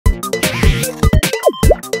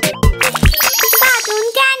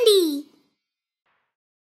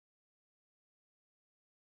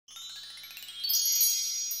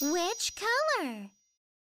Which color?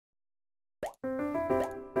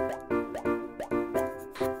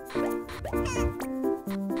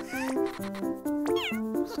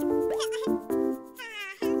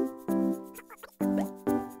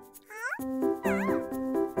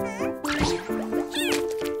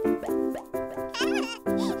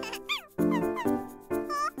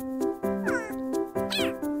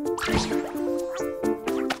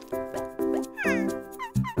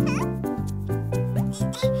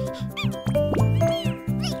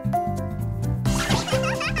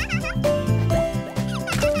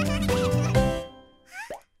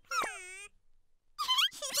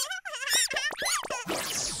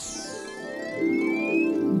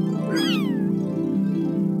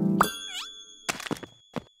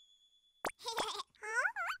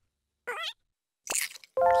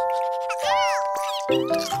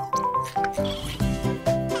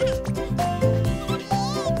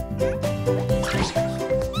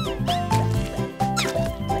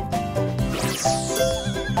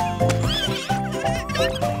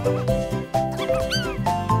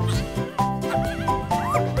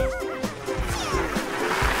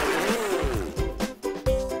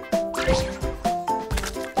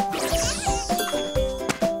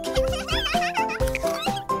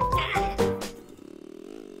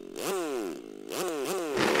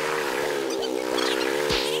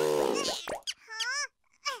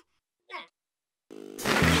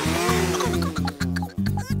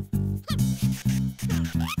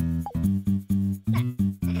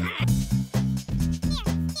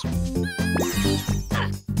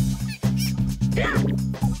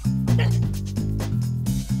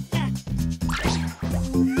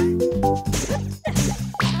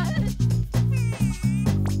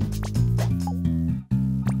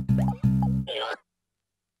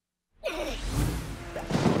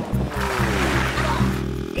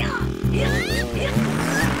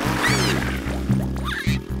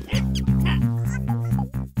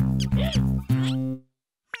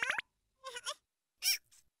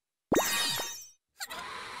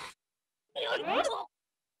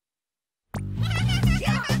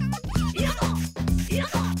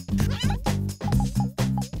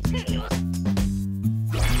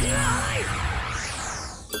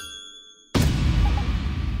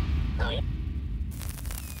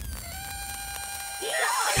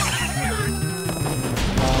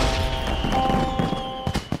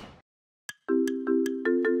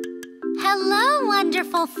 Hello,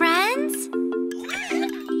 wonderful friends.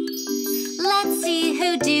 Let's see,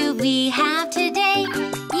 who do we have today?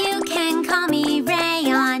 You can call me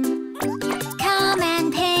Rayon. Come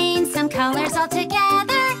and paint some colors all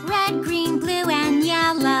together. Red, green, blue, and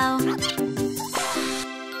yellow.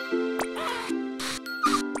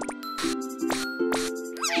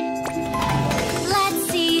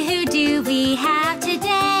 Let's see, who do we have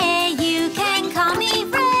today? You can call me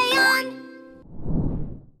Rayon.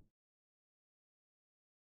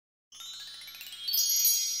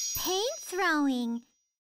 Paint throwing.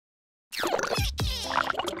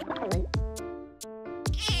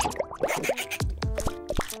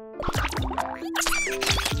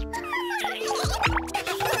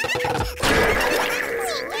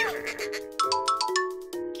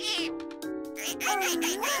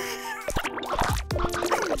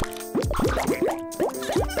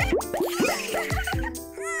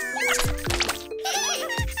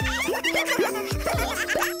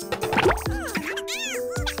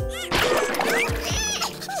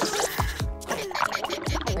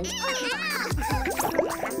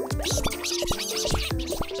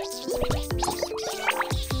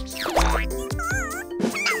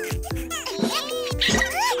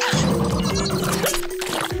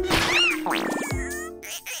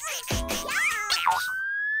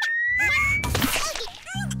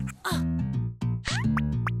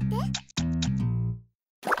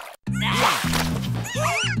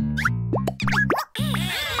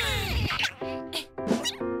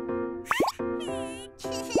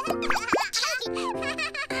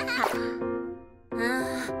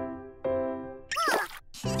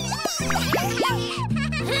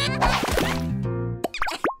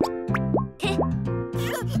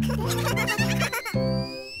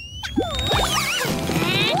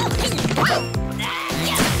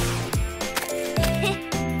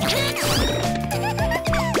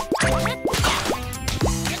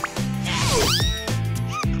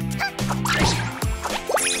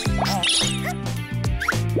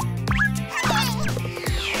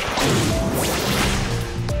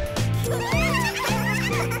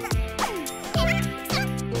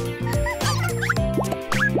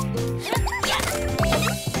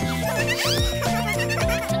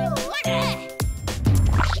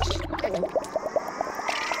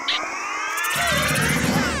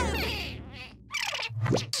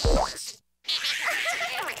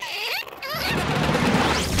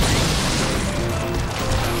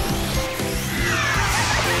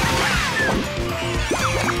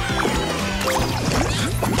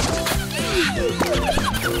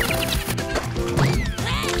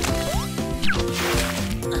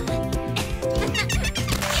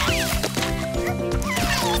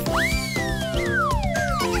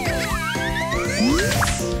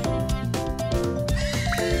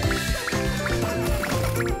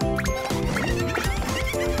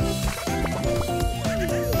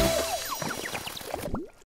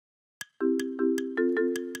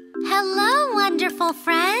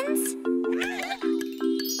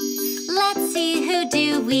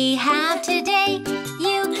 we have today?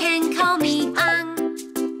 You can call me Ung.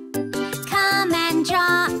 Come and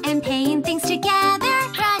draw and paint things together.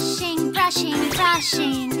 Brushing, brushing,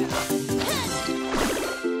 brushing.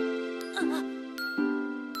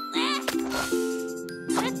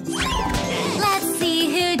 Let's see,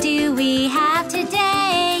 who do we have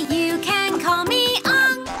today? You can call me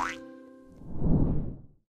Ung.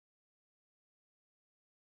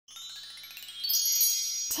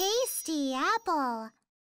 Tasty apple.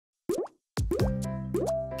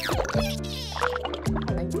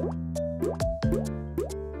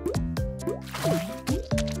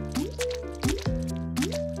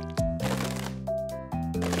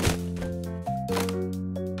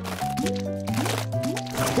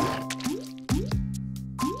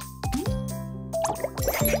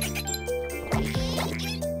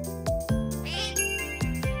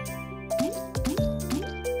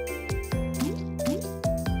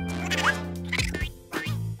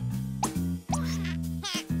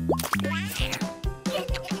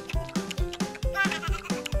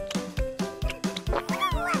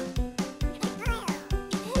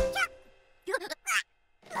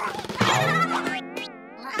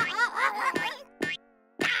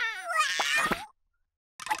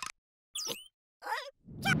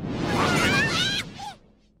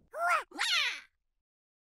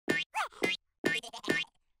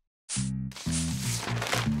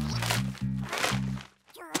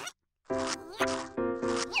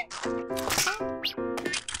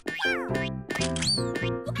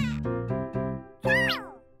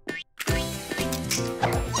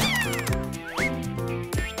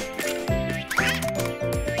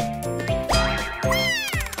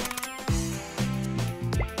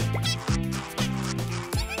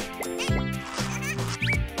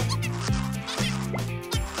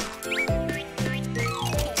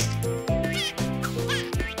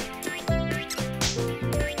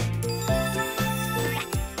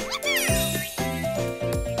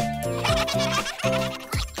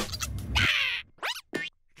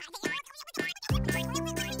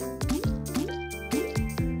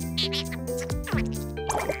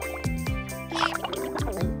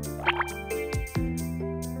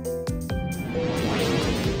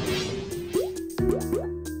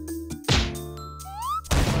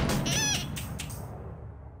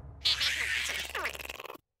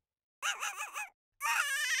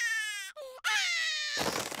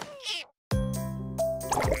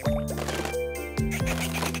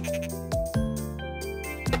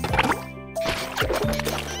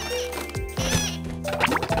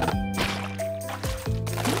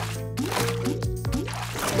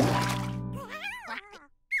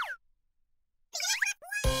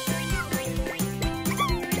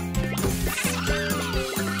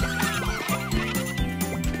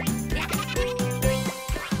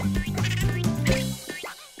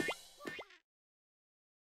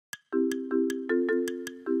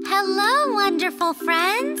 Hello, wonderful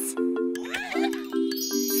friends.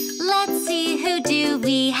 Let's see, who do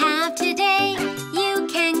we have today? You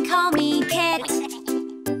can call me Kit.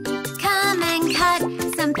 Come and cut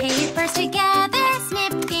some papers together.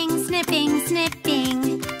 Snipping, snipping,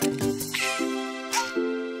 snipping.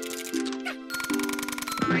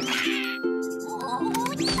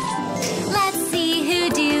 Let's see, who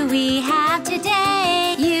do we have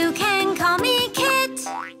today? You can call me Kit.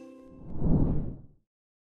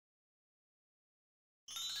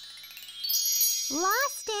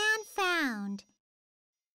 Lost and found.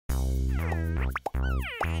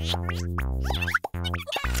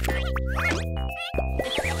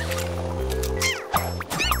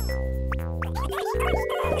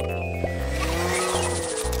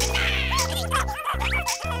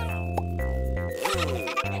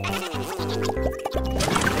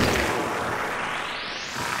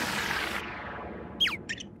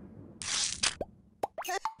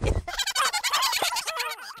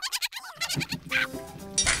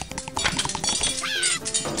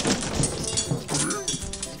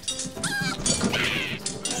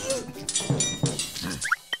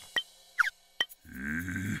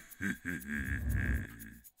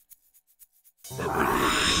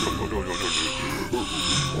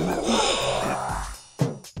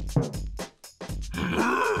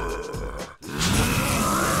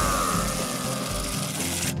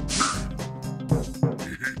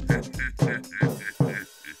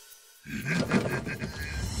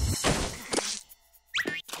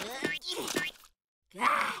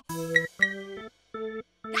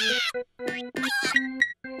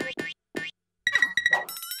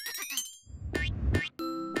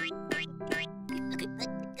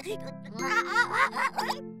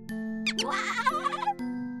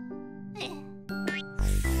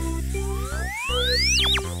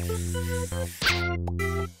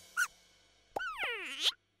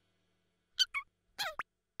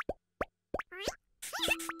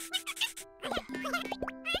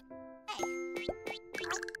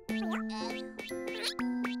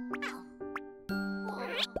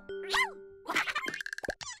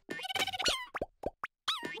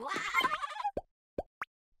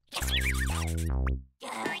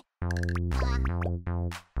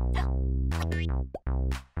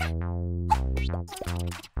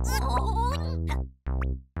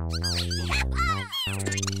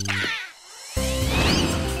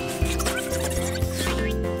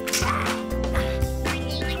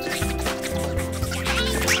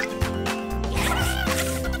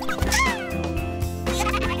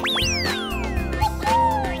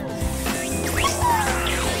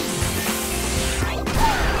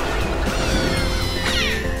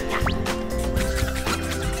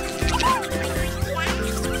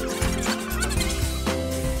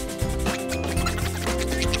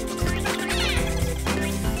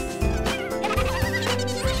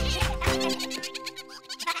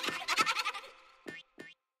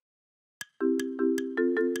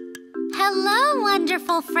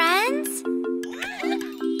 wonderful friends.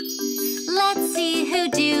 Let's see, who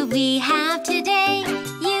do we have today?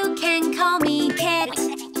 You can call me Kit.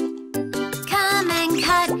 Come and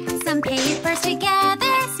cut some papers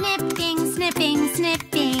together. Snipping, snipping,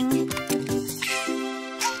 snipping.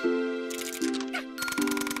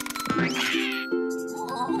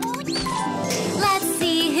 Let's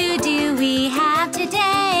see, who do we have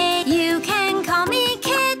today? You can call me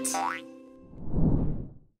Kit.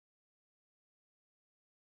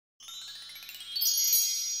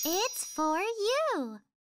 It's for you.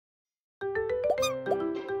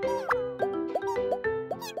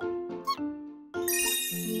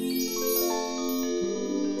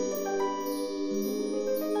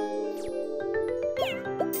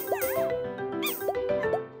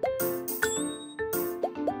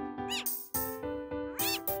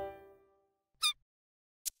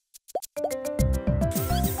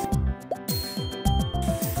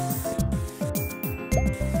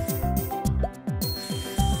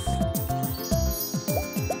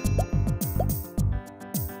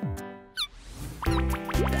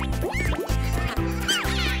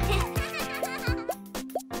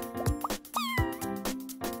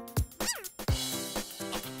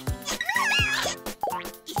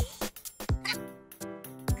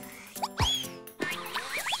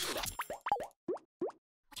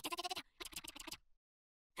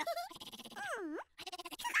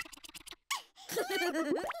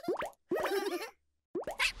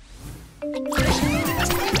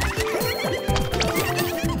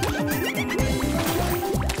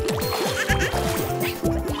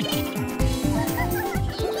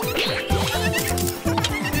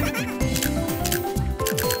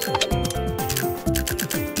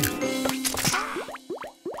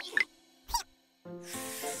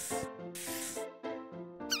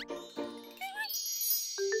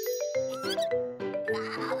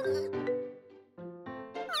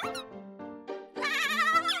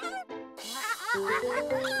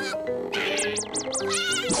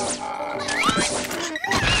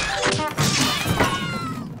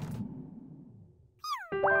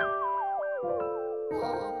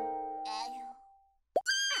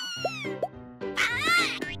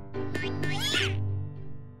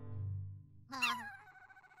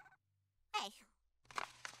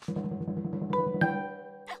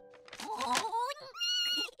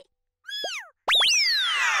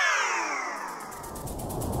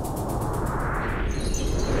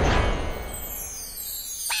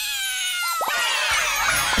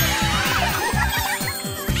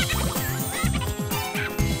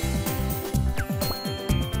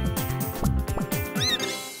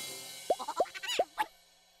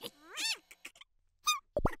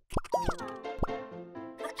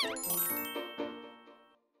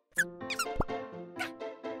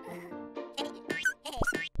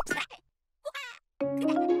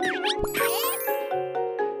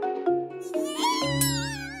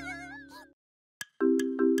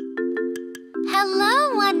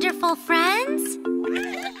 Hello, wonderful friends.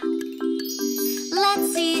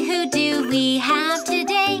 Let's see, who do we have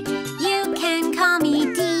today? You can call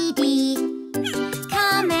me Dee Dee.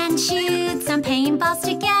 Come and shoot some paintballs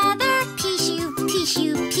together. Pee-shoo,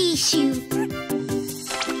 pee-shoo, pee-shoo.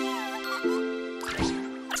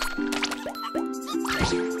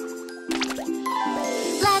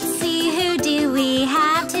 Let's see, who do we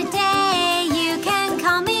have today? You can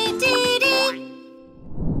call me Dee Dee.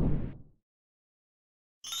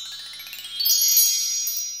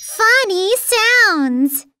 Funny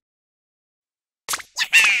sounds.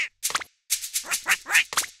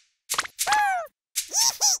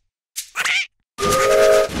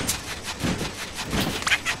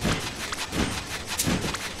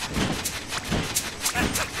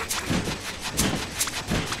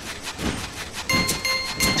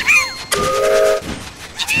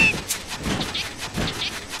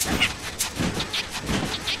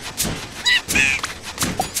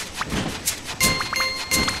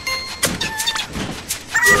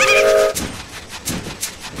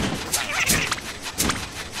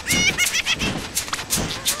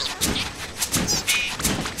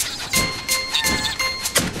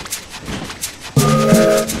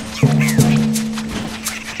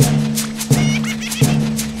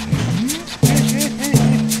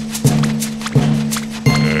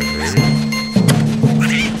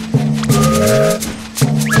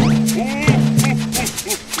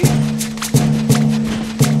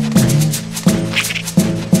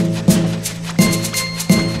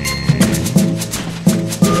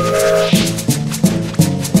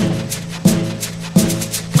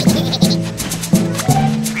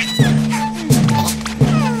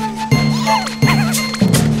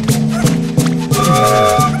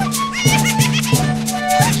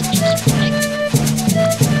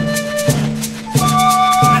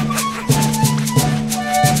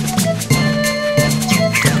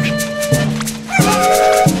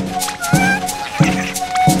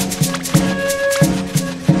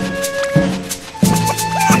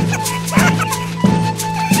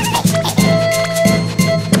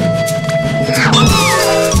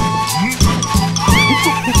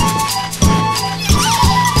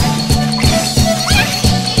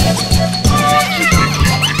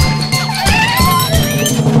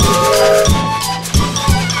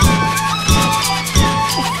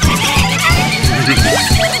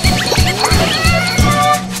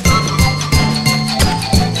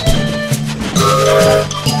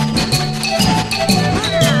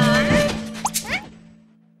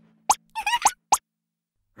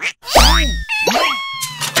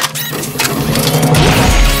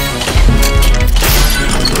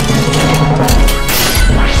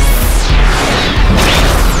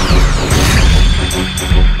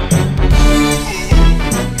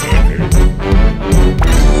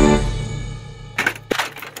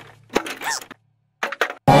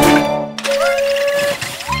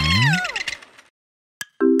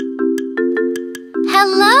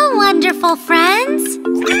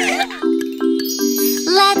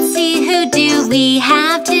 Let's see, who do we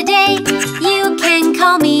have today? You can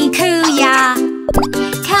call me Kuya.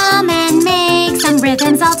 Come and make some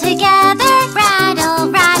rhythms all together. Rattle,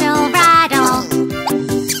 rattle, rattle.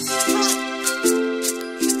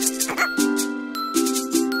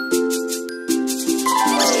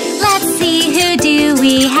 Let's see, who do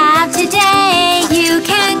we have today? You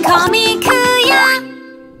can call me Kuya.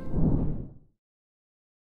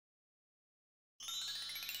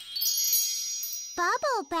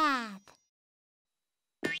 Bubble bath.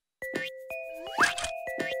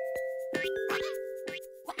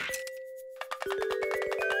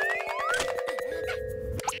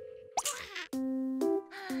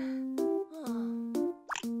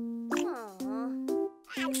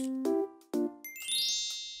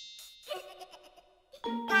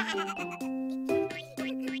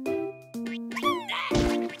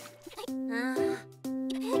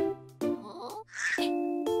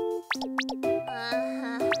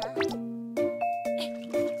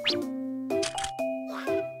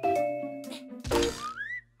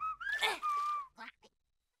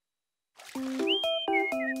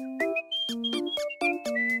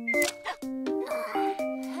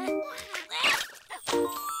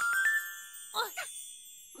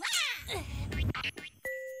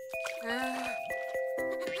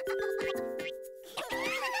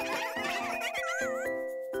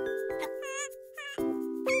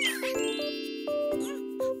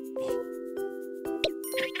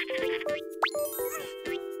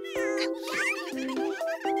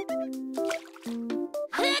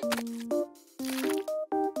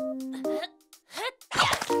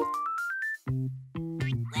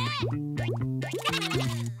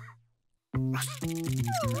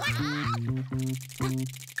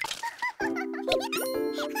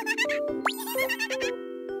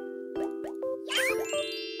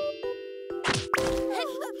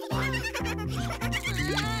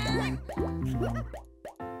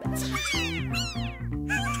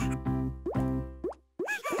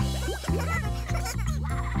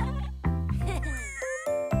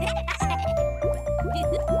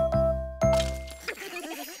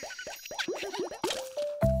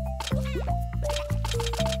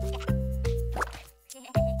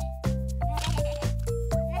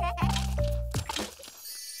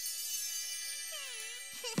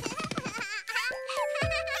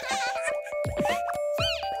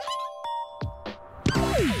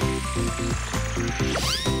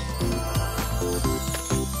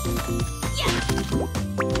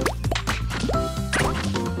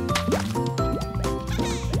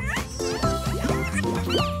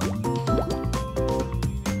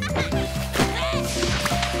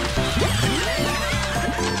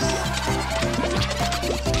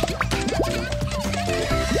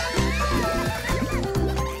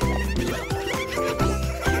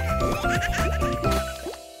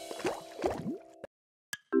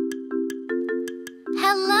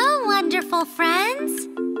 Hello, wonderful friends.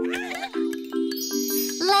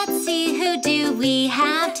 Let's see, who do we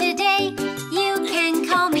have today? You can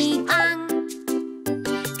call me Ang.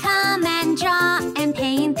 Come and draw and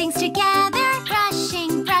paint things together.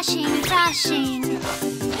 Brushing, brushing, brushing.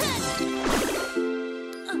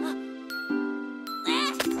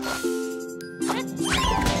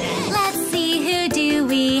 Let's see, who do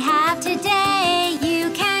we have today? You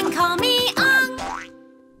can call me Ang.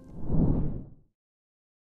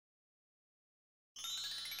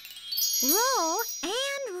 Roll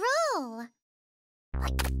and roll.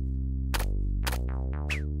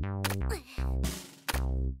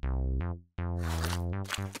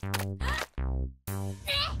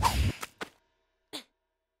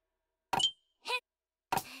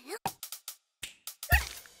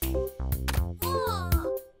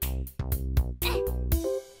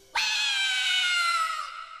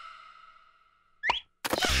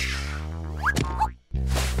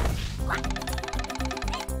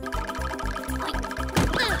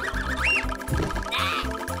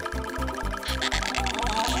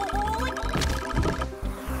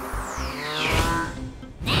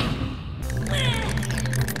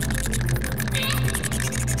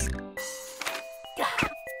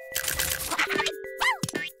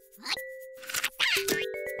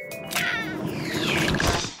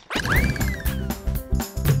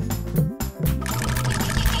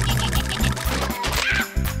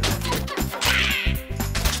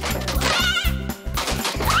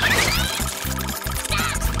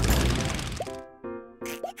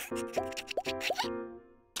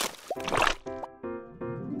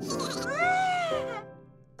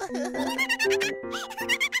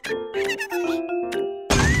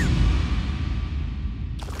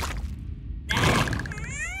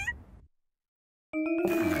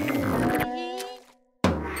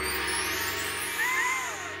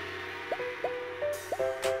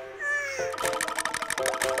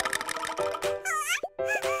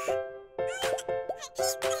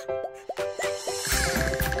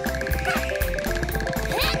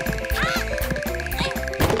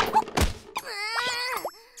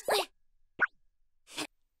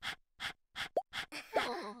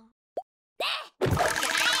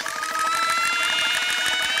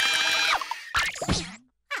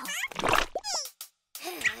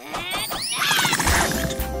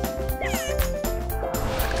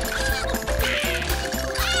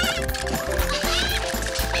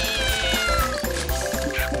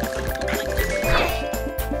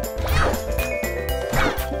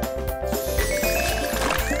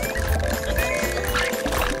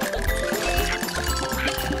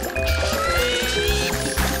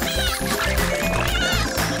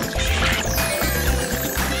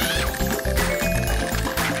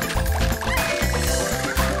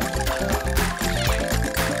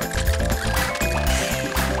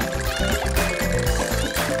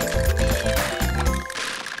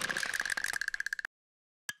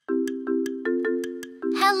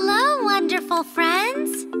 wonderful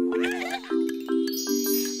friends.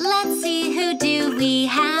 Let's see, who do we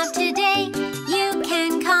have today? You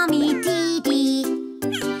can call me Dee Dee.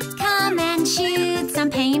 Come and shoot some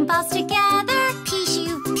paintballs together.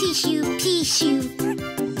 Pee-shoo, pee-shoo, pee-shoo.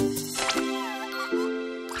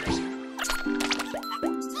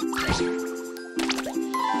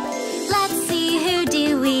 Let's see, who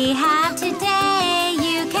do we have today?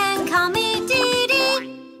 You can call me Dee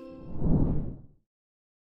Dee.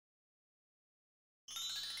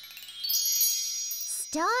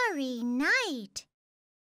 Starry night.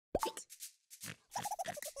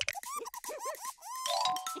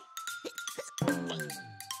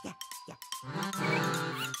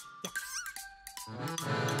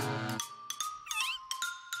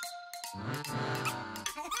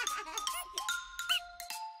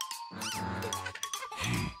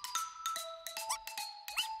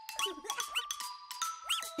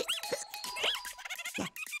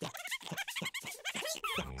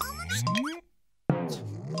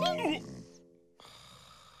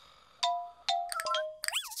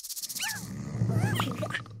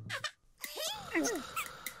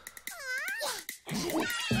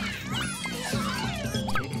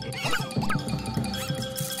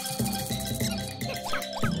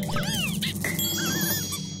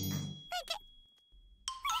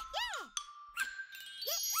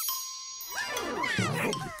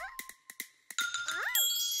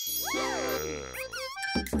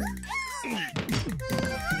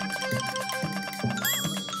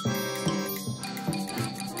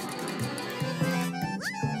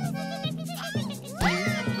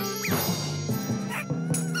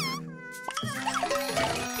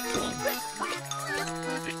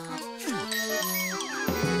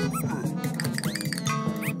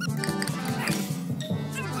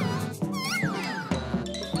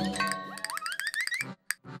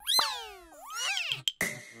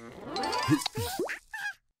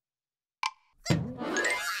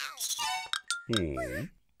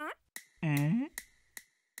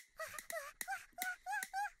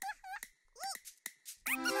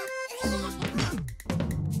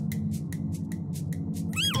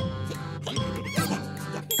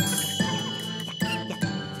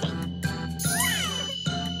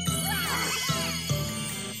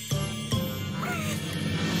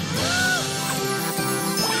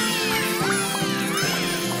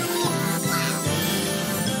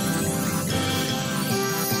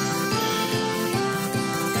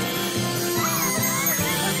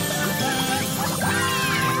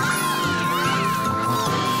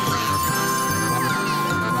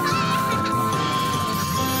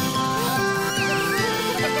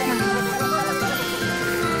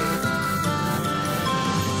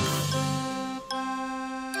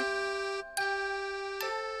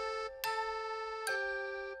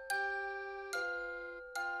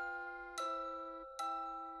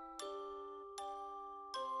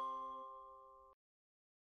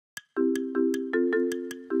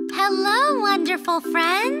 Hello, wonderful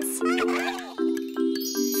friends.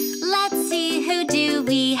 Let's see, who do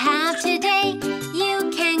we have today?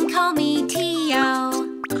 You can call me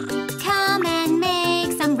Tio. Come and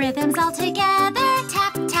make some rhythms all together.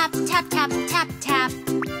 Tap, tap, tap, tap, tap, tap.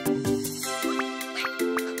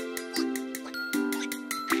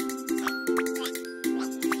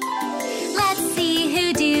 Let's see,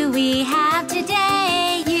 who do we have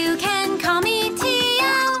today? You can call me Tio.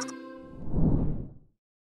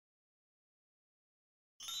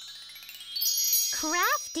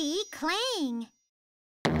 Crafty clang.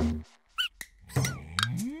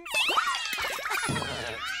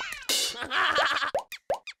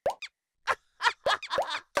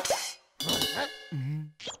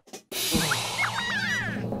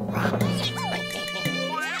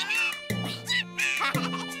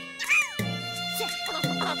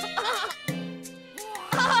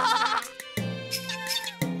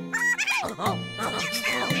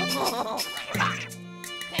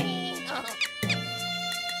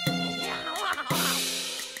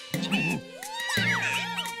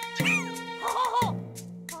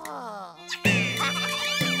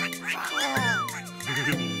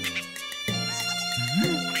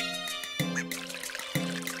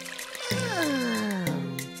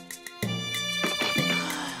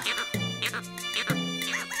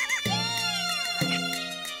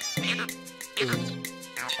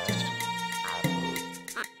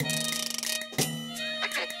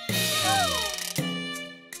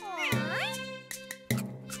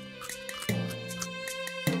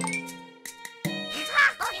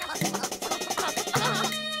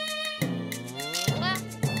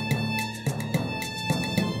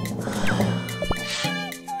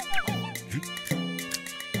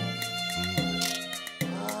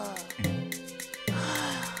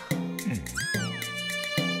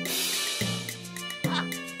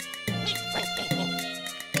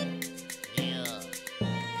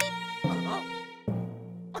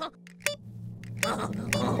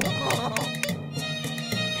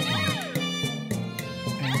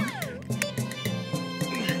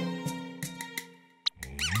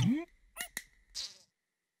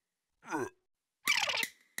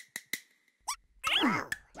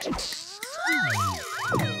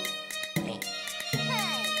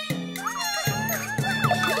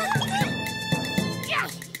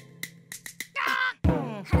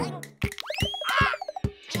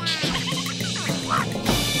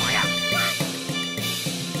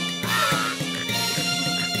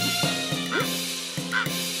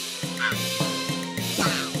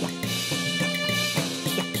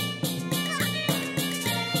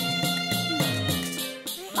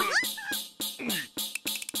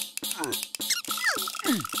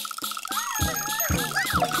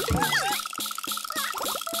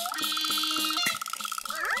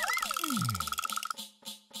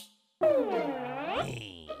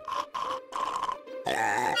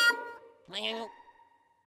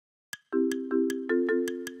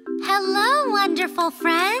 Hello, wonderful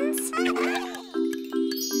friends!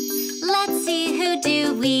 Let's see who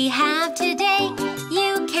do we have today.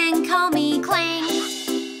 You can call me Clang.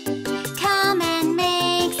 Come and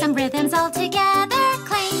make some rhythms all together.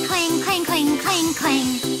 Clang, clang, clang, clang, clang,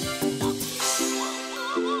 clang.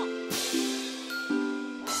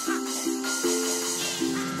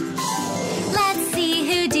 Let's see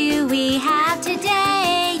who do we have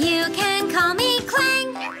today. You can call me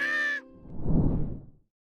Clang.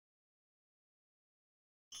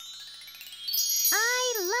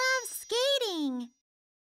 I love skating.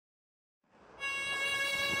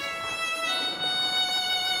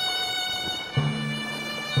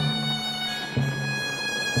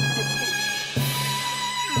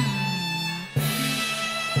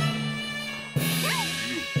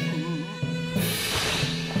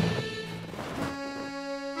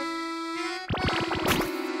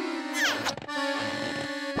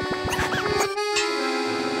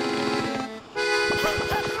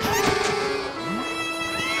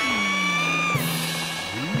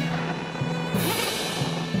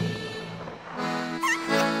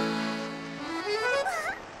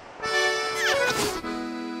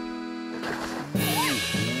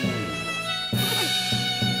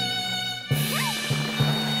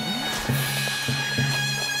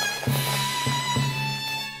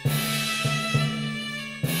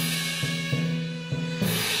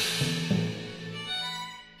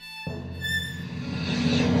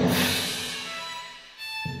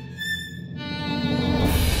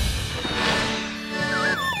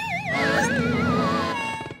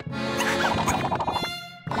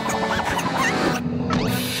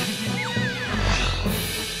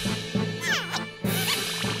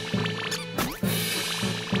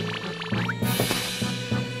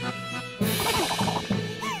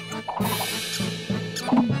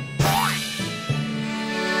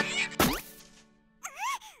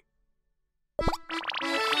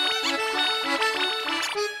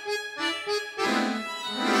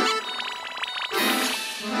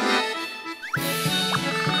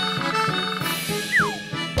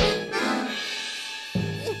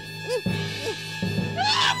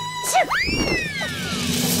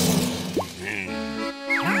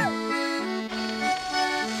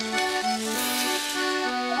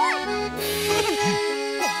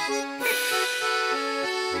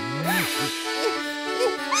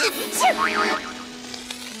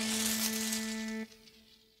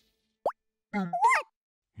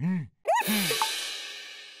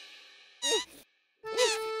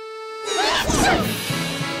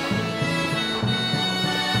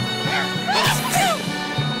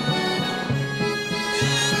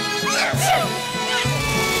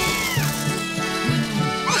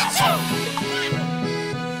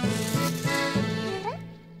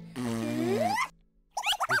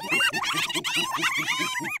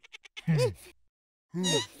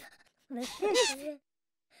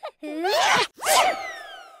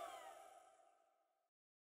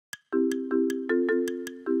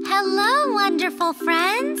 Hello, wonderful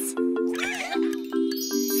friends!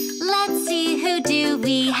 Let's see who do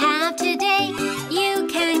we have today. You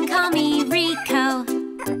can call me Rico.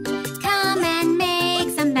 Come and make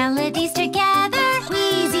some melodies together.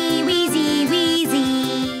 Wheezy, wheezy,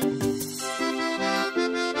 wheezy.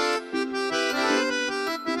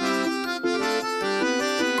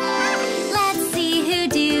 Let's see who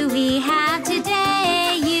do we have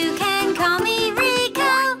today. You can call me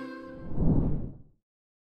Rico.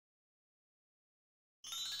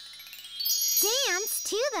 Dance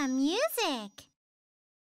to the music.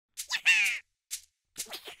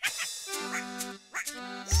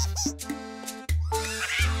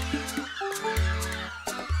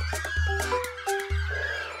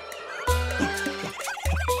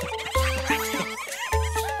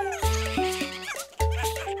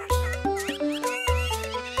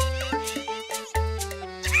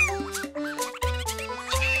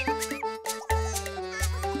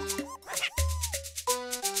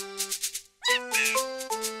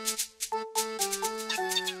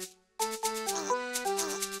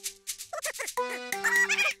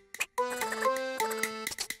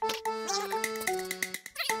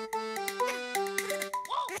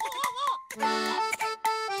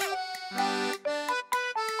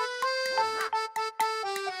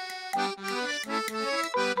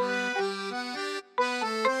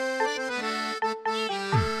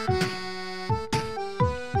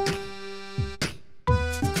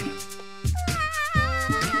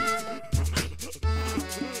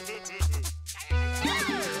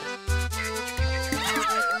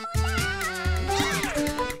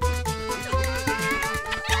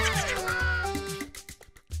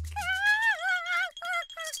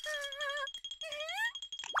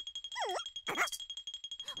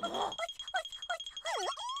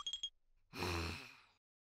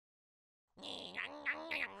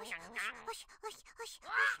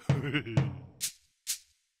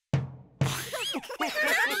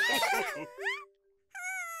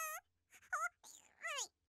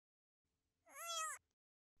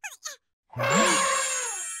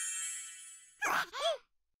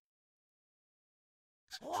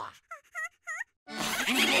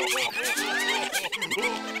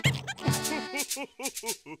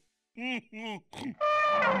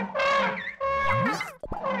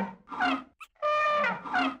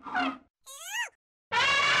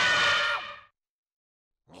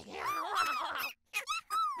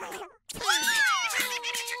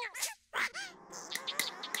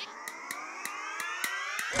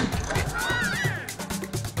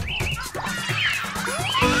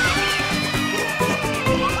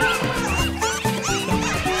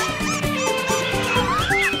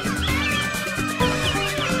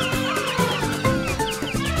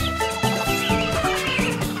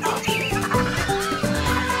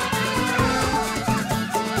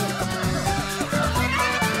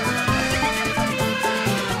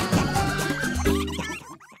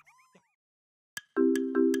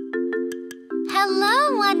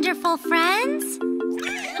 Hello, wonderful friends.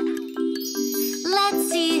 Let's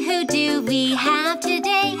see, who do we have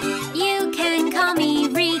today? You can call me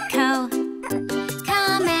Rico.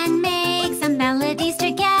 Come and make some melodies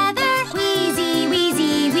together. Wheezy,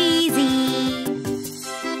 wheezy, wheezy.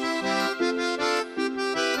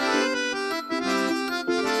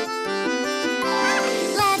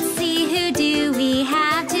 Let's see, who do we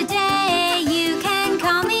have today? You can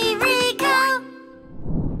call me Rico.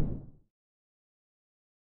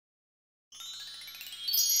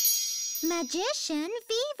 Magician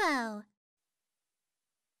Vivo.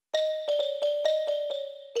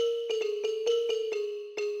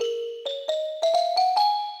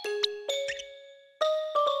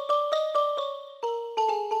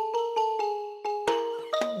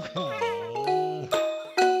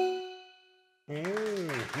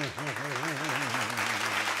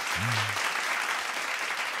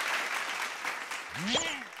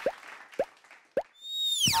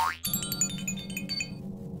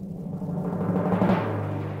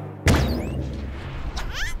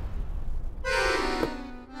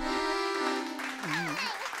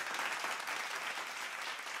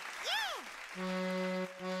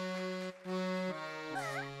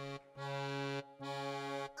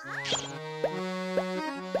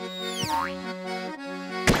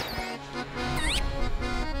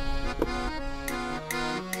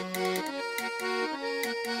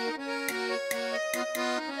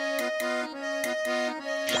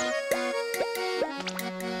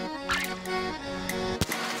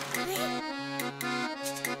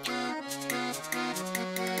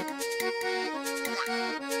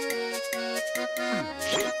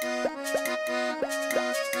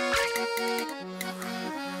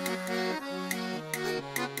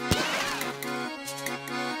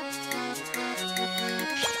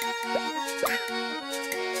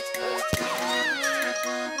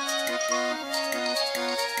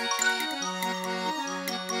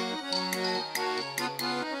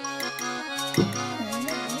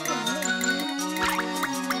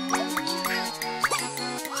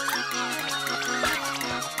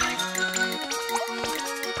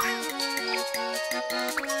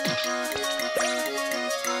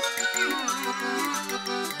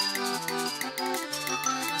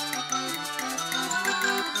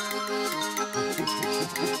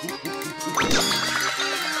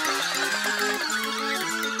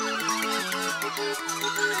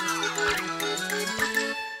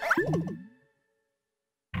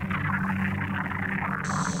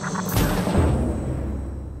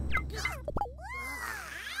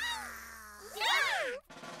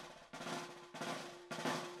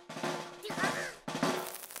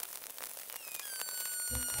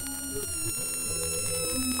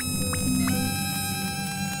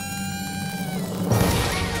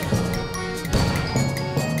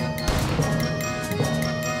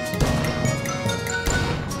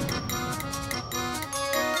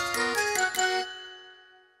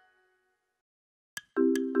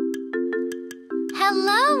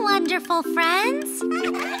 Hello, wonderful friends.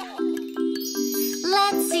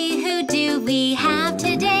 Let's see, who do we have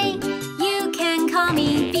today? You can call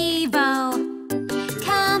me Vivo.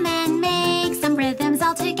 Come and make some rhythms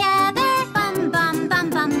all together. Bum, bum, bum,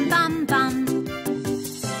 bum, bum, bum.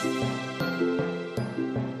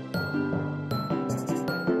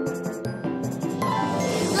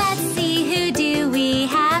 Let's see, who do we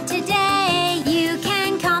have today? You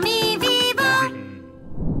can call me Vivo.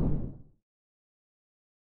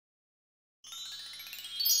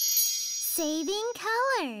 Saving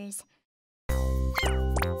colors.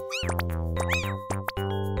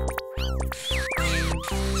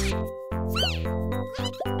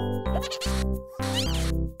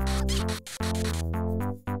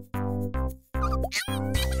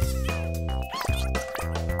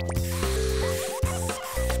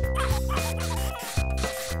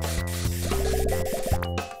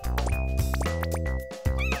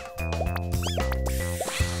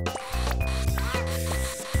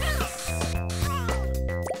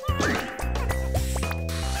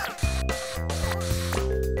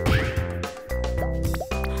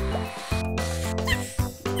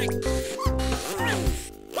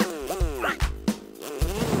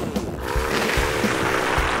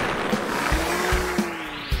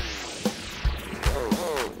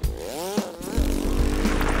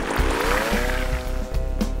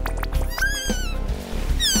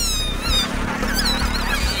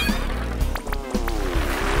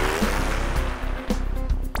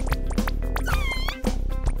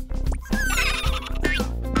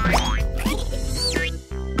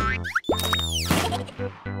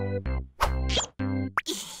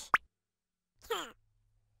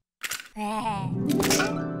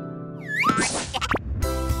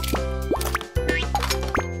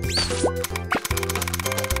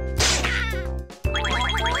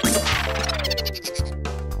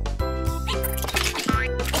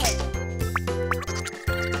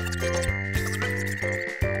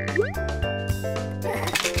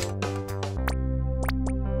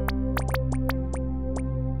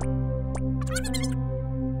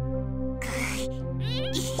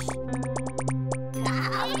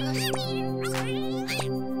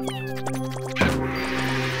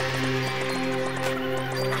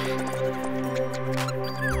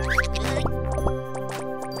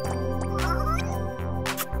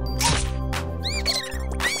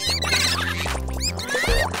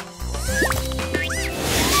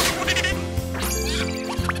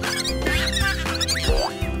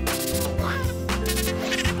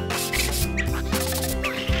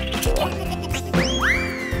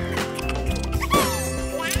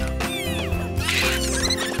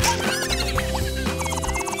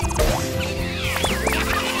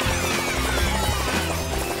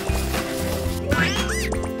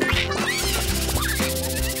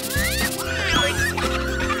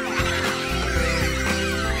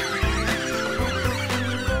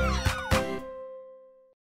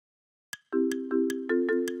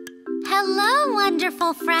 Hello,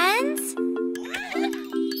 wonderful friends.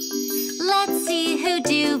 Let's see, who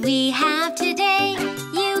do we have today?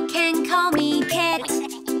 You can call me Kit.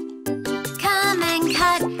 Come and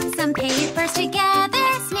cut some papers together.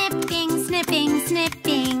 Snipping, snipping,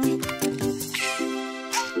 snipping.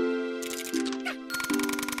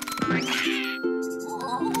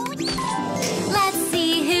 Let's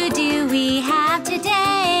see, who do we have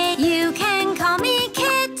today? You can call me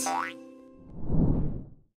Kit.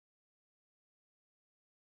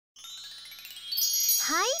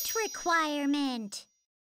 Height requirement.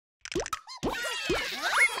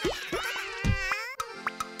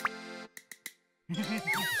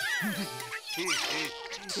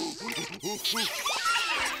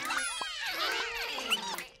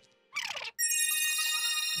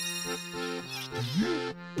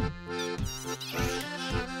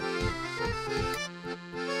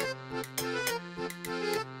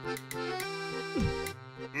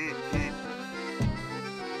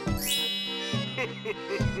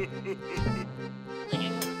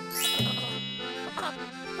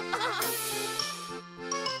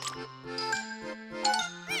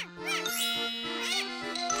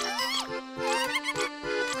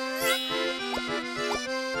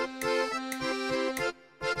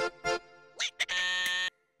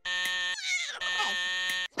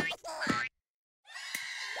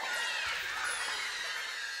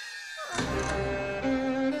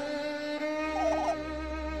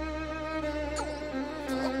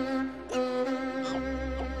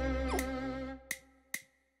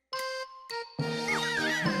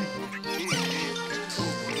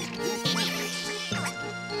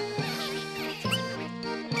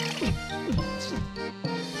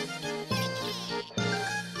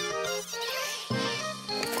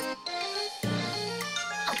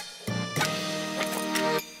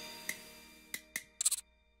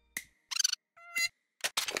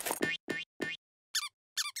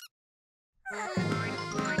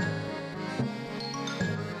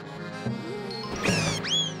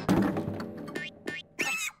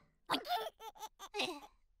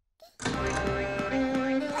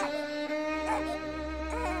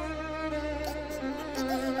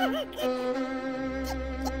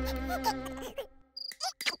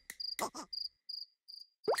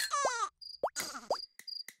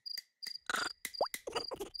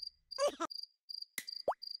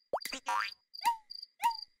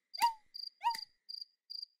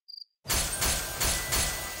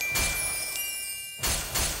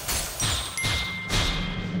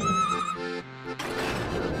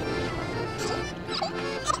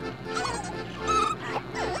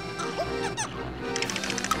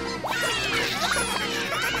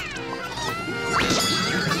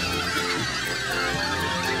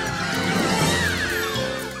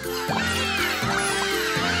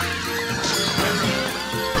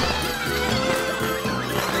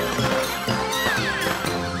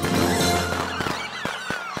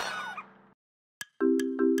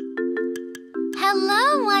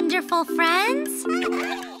 Hello, wonderful friends!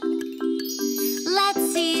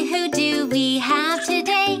 Let's see, who do we have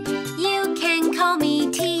today? You can call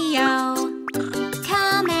me Tio.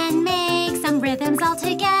 Come and make some rhythms all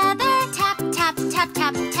together. Tap, tap, tap,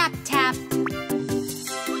 tap, tap, tap.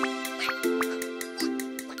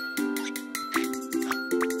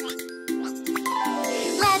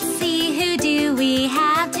 Let's see, who do we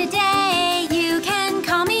have today? You can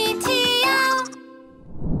call me Tio.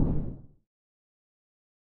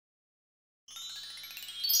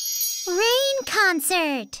 Rain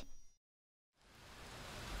concert.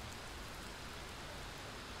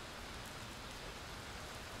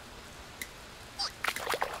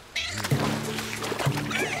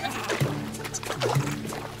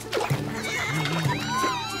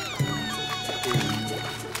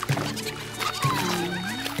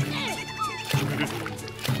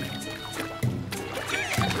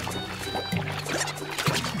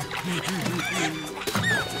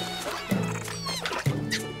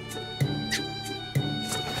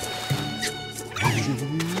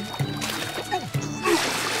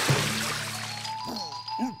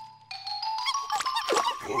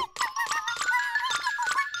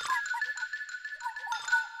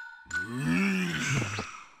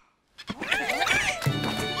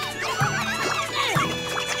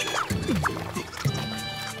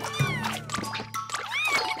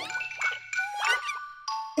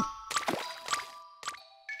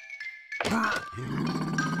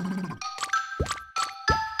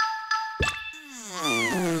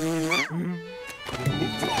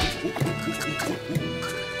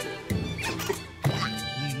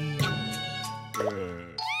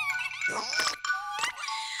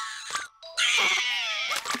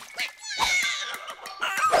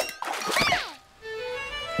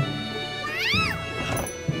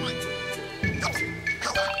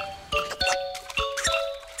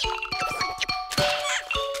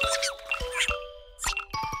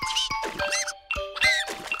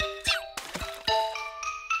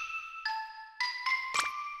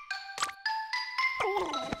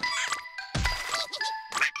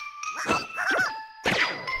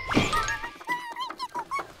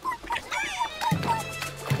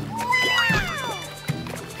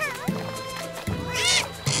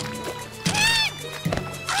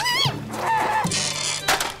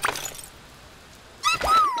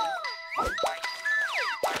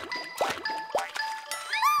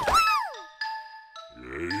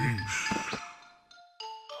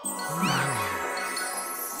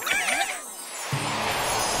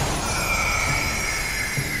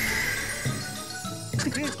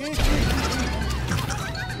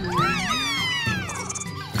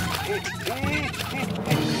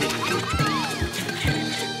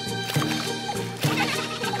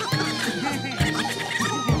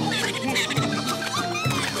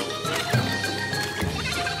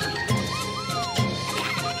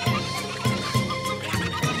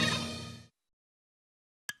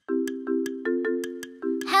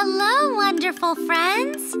 Hello, wonderful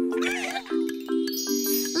friends!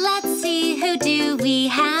 Let's see, who do we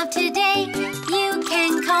have today? You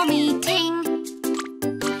can call me Ting.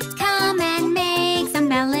 Come and make some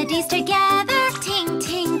melodies together. Ting,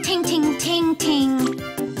 ting, ting, ting, ting, ting.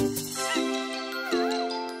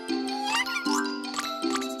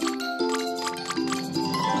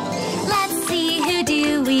 Let's see, who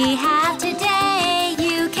do we have today?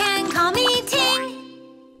 You can call me Ting.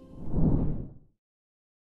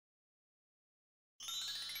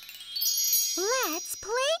 Let's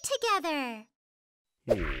play together.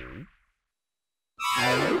 Uh-oh.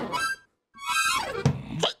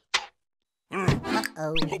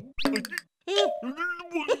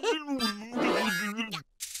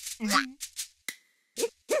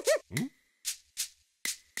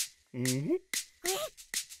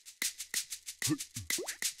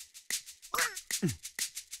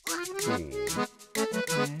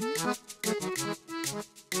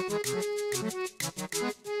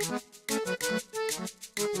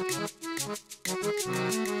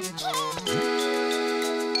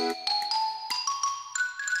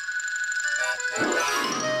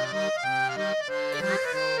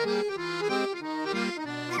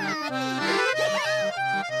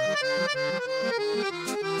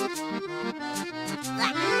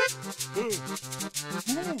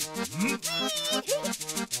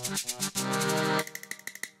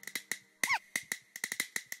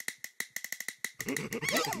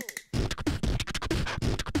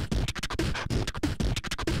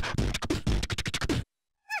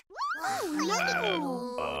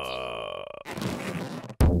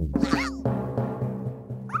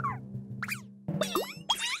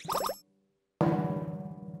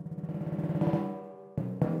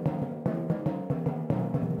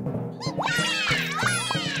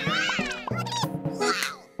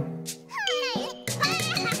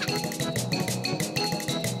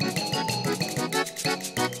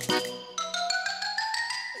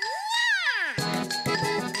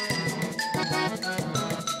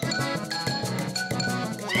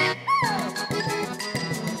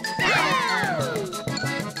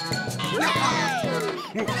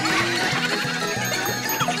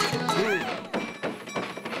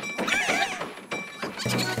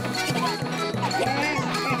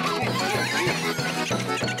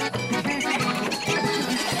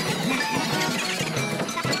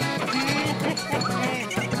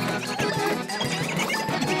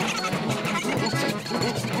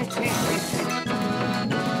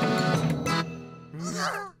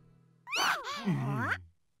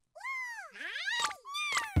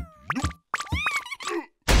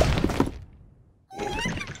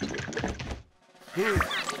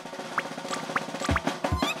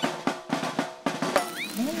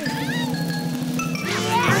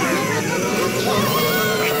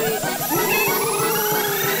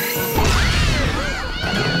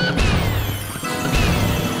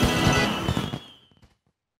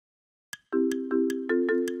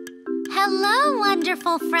 Hello,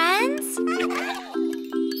 wonderful friends.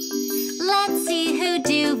 Let's see, who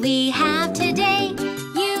do we have today?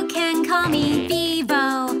 You can call me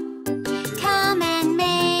Vivo. Come and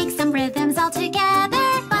make some rhythms all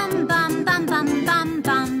together. Bum, bum, bum, bum, bum,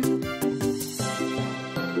 bum.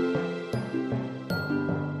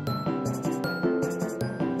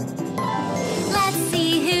 Let's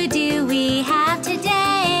see, who do we have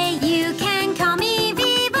today? You can call me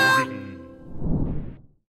Vivo.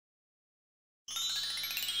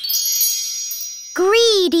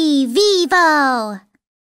 Greedy Vivo.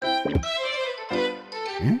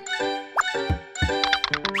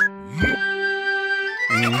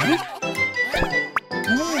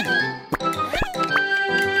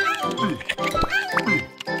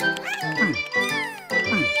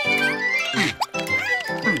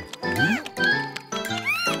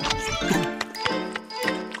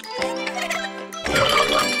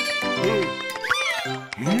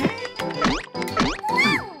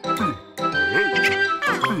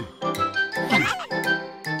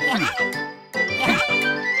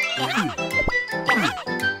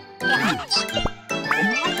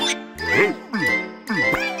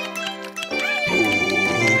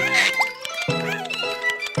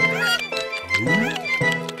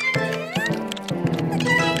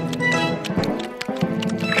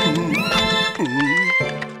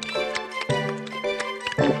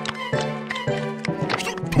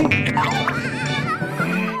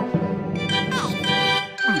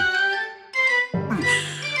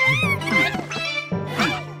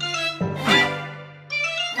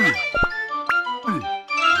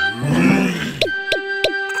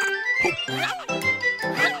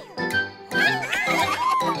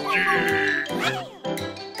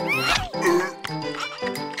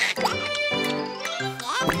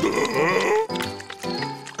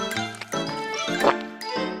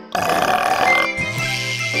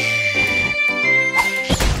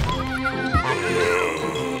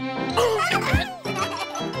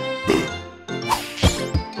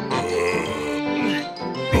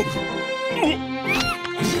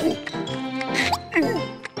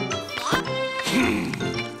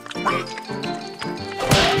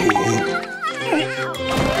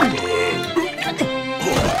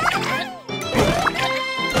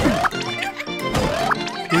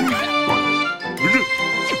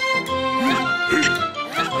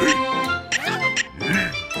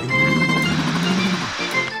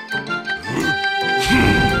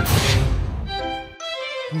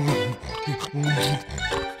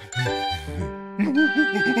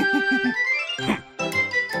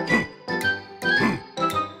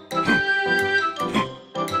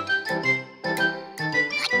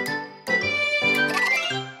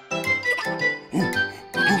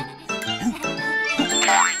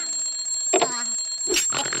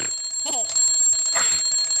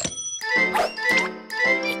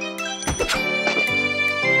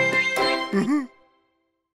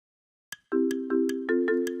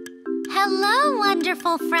 Hello,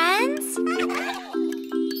 wonderful friends.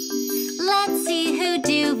 Let's see, who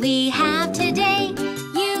do we have today?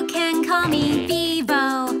 You can call me Vivo.